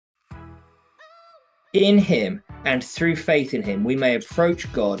In him and through faith in him, we may approach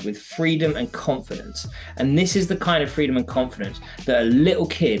God with freedom and confidence. And this is the kind of freedom and confidence that a little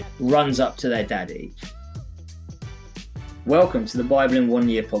kid runs up to their daddy. Welcome to the Bible in 1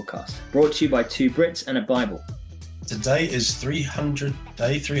 Year podcast, brought to you by two Brits and a Bible. Today is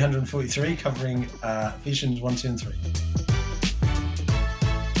day 343, covering Ephesians 1, 2, and 3.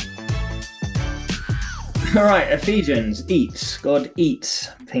 All right, Ephesians eats. God eats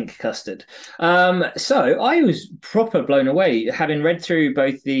pink custard. So I was proper blown away, having read through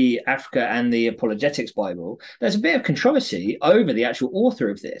both the Africa and the Apologetics Bible. There's a bit of controversy over the actual author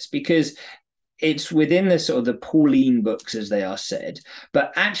of this because it's within the sort of the Pauline books, as they are said,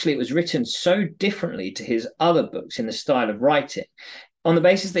 but actually it was written so differently to his other books in the style of writing. On the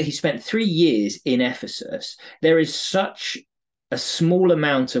basis that he spent 3 years in Ephesus, there is such a small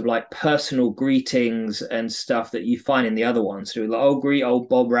amount of like personal greetings and stuff that you find in the other ones through like, oh, greet old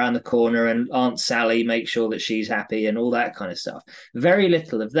Bob round the corner and Aunt Sally, make sure that she's happy and all that kind of stuff. Very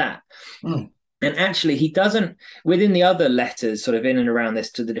little of that. And actually, he doesn't, within the other letters, sort of in and around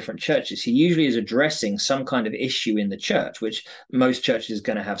this to the different churches, he usually is addressing some kind of issue in the church, which most churches are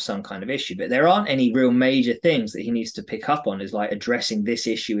going to have some kind of issue. But there aren't any real major things that he needs to pick up on, is like addressing this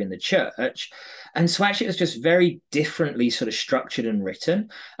issue in the church. And so actually, it was just very differently sort of structured and written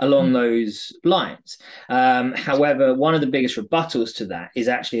along those lines. However, one of the biggest rebuttals to that is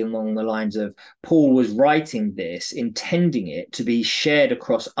actually along the lines of Paul was writing this, intending it to be shared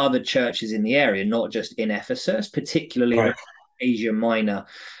across other churches in the area, not just in Ephesus, particularly around Asia Minor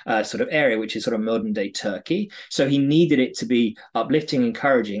sort of area, which is sort of modern day Turkey. So he needed it to be uplifting,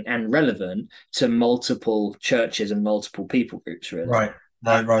 encouraging, and relevant to multiple churches and multiple people groups, really. Right.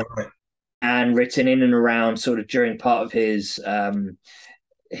 And written in and around sort of during part of his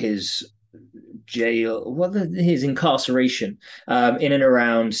his incarceration in and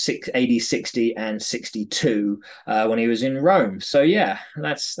around AD 60 and 62 when he was in Rome. So yeah,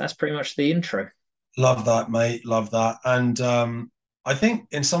 that's pretty much the intro. Love that, mate. Love that. And I think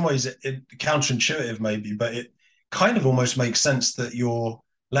in some ways it counterintuitive maybe, but it kind of almost makes sense that your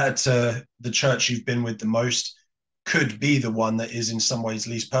letter to the church you've been with the most could be the one that is in some ways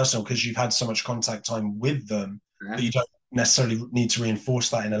least personal, because you've had so much contact time with them that you don't necessarily need to reinforce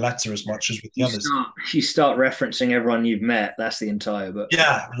that in a letter as much as with the others. You start referencing everyone you've met. That's the entire book.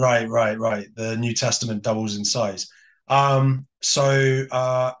 Yeah, right. The New Testament doubles in size. So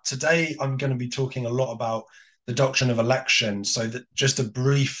today I'm going to be talking a lot about the doctrine of election. So that just a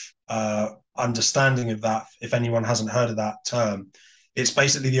brief understanding of that, if anyone hasn't heard of that term, it's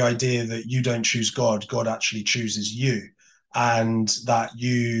basically the idea that you don't choose God, God actually chooses you, and that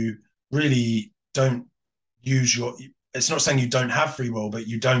you really don't use it's not saying you don't have free will, but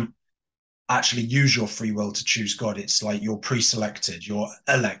you don't actually use your free will to choose God. It's like you're pre-selected, you're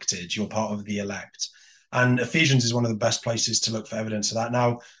elected, you're part of the elect. And Ephesians is one of the best places to look for evidence of that.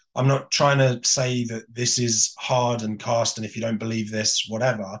 Now, I'm not trying to say that this is hard and cast, and if you don't believe this,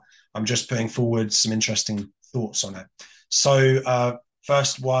 whatever. I'm just putting forward some interesting thoughts on it. So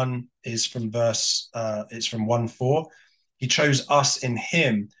first one is from it's from 1:4. He chose us in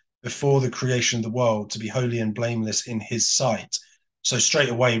him before the creation of the world to be holy and blameless in his sight. So straight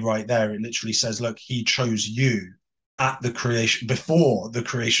away right there, it literally says, look, he chose you at the creation, before the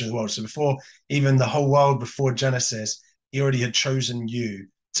creation of the world. So before even the whole world, before Genesis, he already had chosen you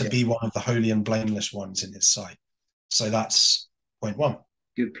to be one of the holy and blameless ones in his sight. So that's point one.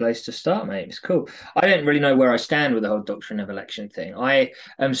 Good place to start, mate. It's cool. I don't really know where I stand with the whole doctrine of election thing. I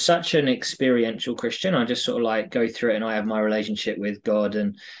am such an experiential Christian. I just sort of like go through it and I have my relationship with God,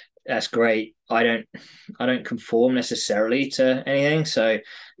 and that's great. I don't conform necessarily to anything. So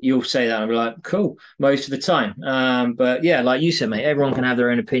you'll say that and I'll be like, cool, most of the time. But yeah, like you said, mate, everyone can have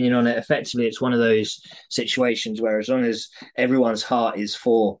their own opinion on it. Effectively, it's one of those situations where as long as everyone's heart is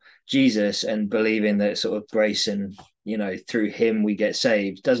for Jesus and believing that sort of grace and, you know, through him we get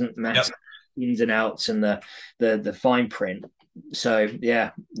saved, doesn't matter ins and outs and the fine print. So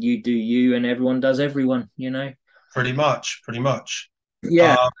yeah, you do you and everyone does everyone, you know. Pretty much.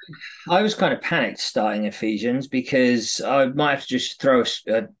 Yeah, I was kind of panicked starting Ephesians because I might have to just throw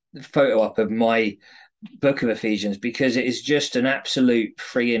a photo up of my book of Ephesians, because it is just an absolute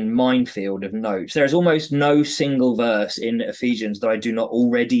frigging minefield of notes. There's almost no single verse in Ephesians that I do not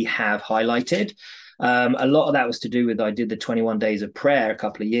already have highlighted. A lot of that was to do with, I did the 21 days of prayer a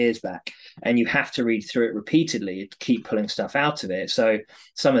couple of years back, and you have to read through it repeatedly to keep pulling stuff out of it. So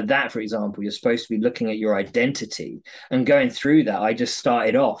some of that, for example, you're supposed to be looking at your identity and going through that. I just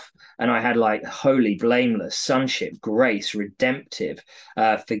started off and I had like holy, blameless, sonship, grace, redemptive,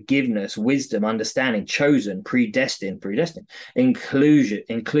 forgiveness, wisdom, understanding, chosen, predestined,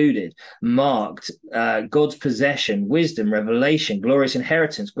 included, marked, God's possession, wisdom, revelation, glorious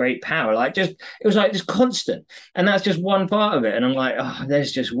inheritance, great power. Like just it was like just constant, and that's just one part of it. And I'm like, oh,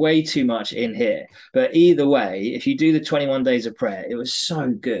 there's just way too much in here. But either way, if you do the 21 days of prayer, it was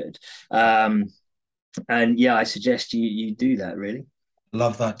so good. And yeah, I suggest you do that, really.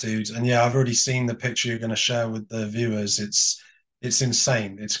 Love that, dude. And yeah, I've already seen the picture you're going to share with the viewers. It's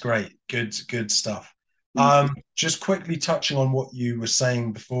insane. It's great. Good stuff. Just quickly touching on what you were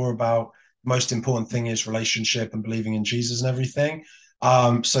saying before about most important thing is relationship and believing in Jesus and everything.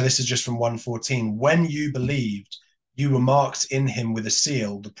 So this is just from 1:14. When you believed, you were marked in him with a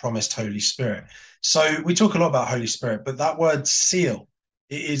seal, the promised Holy Spirit. So we talk a lot about Holy Spirit, but that word seal,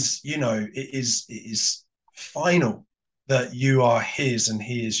 it is final, that you are his and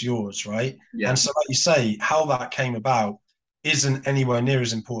he is yours, right? Yeah. And so, like you say, how that came about isn't anywhere near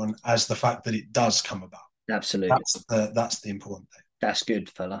as important as the fact that it does come about. Absolutely. That's the important thing. That's good,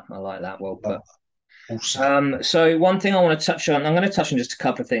 fella. I like that. Well put. Awesome. So one thing I want to touch on, I'm going to touch on just a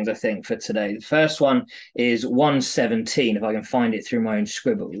couple of things, I think, for today. The first one is 1:17, if I can find it through my own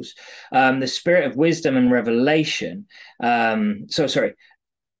scribbles. The spirit of wisdom and revelation. Sorry.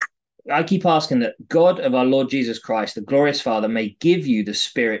 I keep asking that God of our Lord Jesus Christ, the glorious Father, may give you the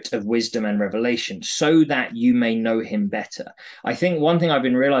spirit of wisdom and revelation so that you may know him better. I think one thing I've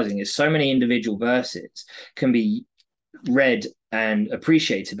been realizing is so many individual verses can be read and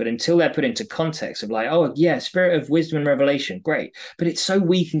appreciated, but until they're put into context of like, oh yeah, spirit of wisdom and revelation, great, but it's so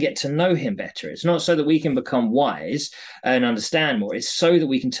we can get to know him better. It's not so that we can become wise and understand more. It's so that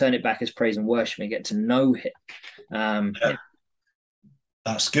we can turn it back as praise and worship and get to know him. Yeah.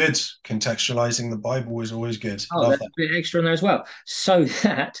 That's good. Contextualizing the Bible is always good. Oh, that's a bit extra in there as well, so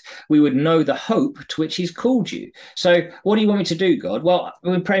that we would know the hope to which he's called you. So what do you want me to do, God? Well,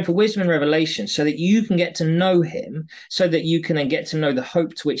 we're praying for wisdom and revelation so that you can get to know him, so that you can then get to know the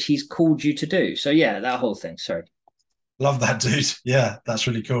hope to which he's called you to do. So yeah, that whole thing. Sorry. Love that, dude. Yeah, that's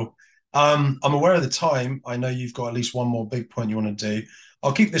really cool. I'm aware of the time. I know you've got at least one more big point you want to do.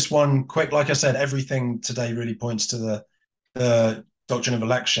 I'll keep this one quick. Like I said, everything today really points to the doctrine of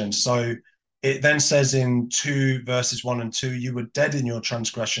election. So it then says in 2 verses 1 and 2, you were dead in your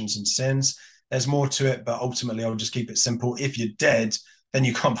transgressions and sins. There's more to it, but ultimately I'll just keep it simple. If you're dead, then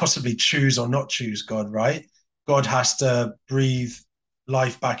you can't possibly choose or not choose God, right? God has to breathe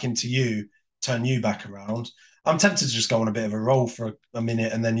life back into you, turn you back around. I'm tempted to just go on a bit of a roll for a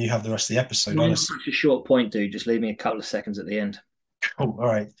minute and then you have the rest of the episode. Honestly, such a short point, dude. Just leave me a couple of seconds at the end. Cool. All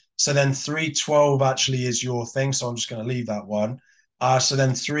right. So then 3:12 actually is your thing. So I'm just going to leave that one. So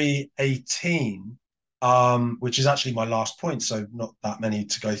then 3:18, which is actually my last point, so not that many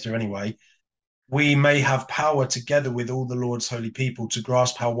to go through anyway. We may have power together with all the Lord's holy people to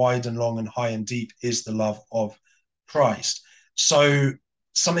grasp how wide and long and high and deep is the love of Christ. So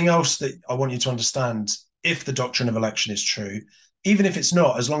something else that I want you to understand, if the doctrine of election is true, even if it's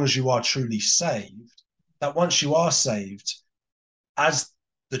not, as long as you are truly saved, that once you are saved, as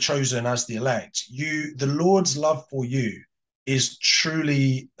the chosen, as the elect, the Lord's love for you is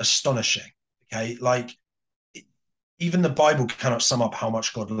truly astonishing. Okay, like even the Bible cannot sum up how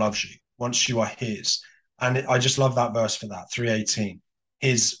much God loves you once you are his. And I just love that verse for that, 3:18.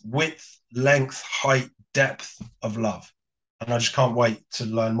 His width, length, height, depth of love. And I just can't wait to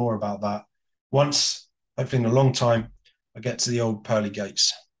learn more about that. Once, hopefully in a long time, I get to the old pearly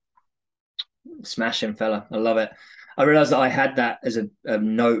gates. Smashing, fella. I love it. I realized that I had that as a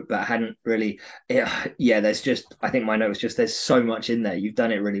note, but I hadn't really. Yeah, there's just. I think my note was just. There's so much in there. You've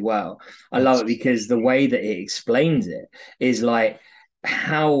done it really well. I love it because the way that it explains it is like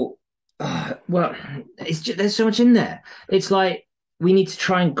how. Well, it's just, there's so much in there. It's like we need to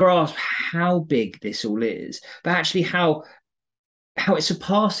try and grasp how big this all is, but actually how it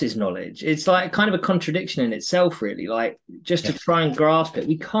surpasses knowledge. It's like kind of a contradiction in itself, really. Like just to try and grasp it,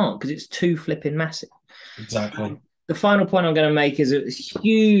 we can't because it's too flipping massive. Exactly. The final point I'm going to make is a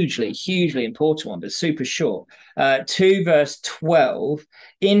hugely important one, but super short. 2 verse 12,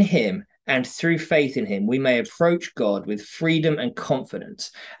 in him and through faith in him, we may approach God with freedom and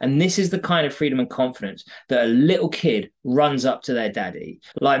confidence. And this is the kind of freedom and confidence that a little kid runs up to their daddy.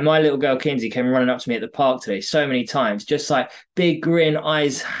 Like my little girl, Kinsey, came running up to me at the park today so many times, just like big grin,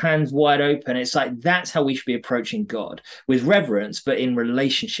 eyes, hands wide open. It's like, that's how we should be approaching God, with reverence, but in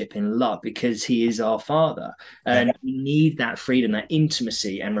relationship, in love, because he is our Father. And we need that freedom, that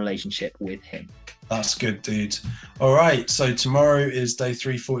intimacy and relationship with him. That's good, dude. All right, so tomorrow is day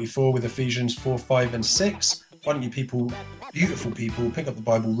 344 with Ephesians 4, 5, and 6. Why don't you people, beautiful people, pick up the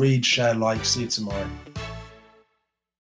Bible, read, share, like. See you tomorrow.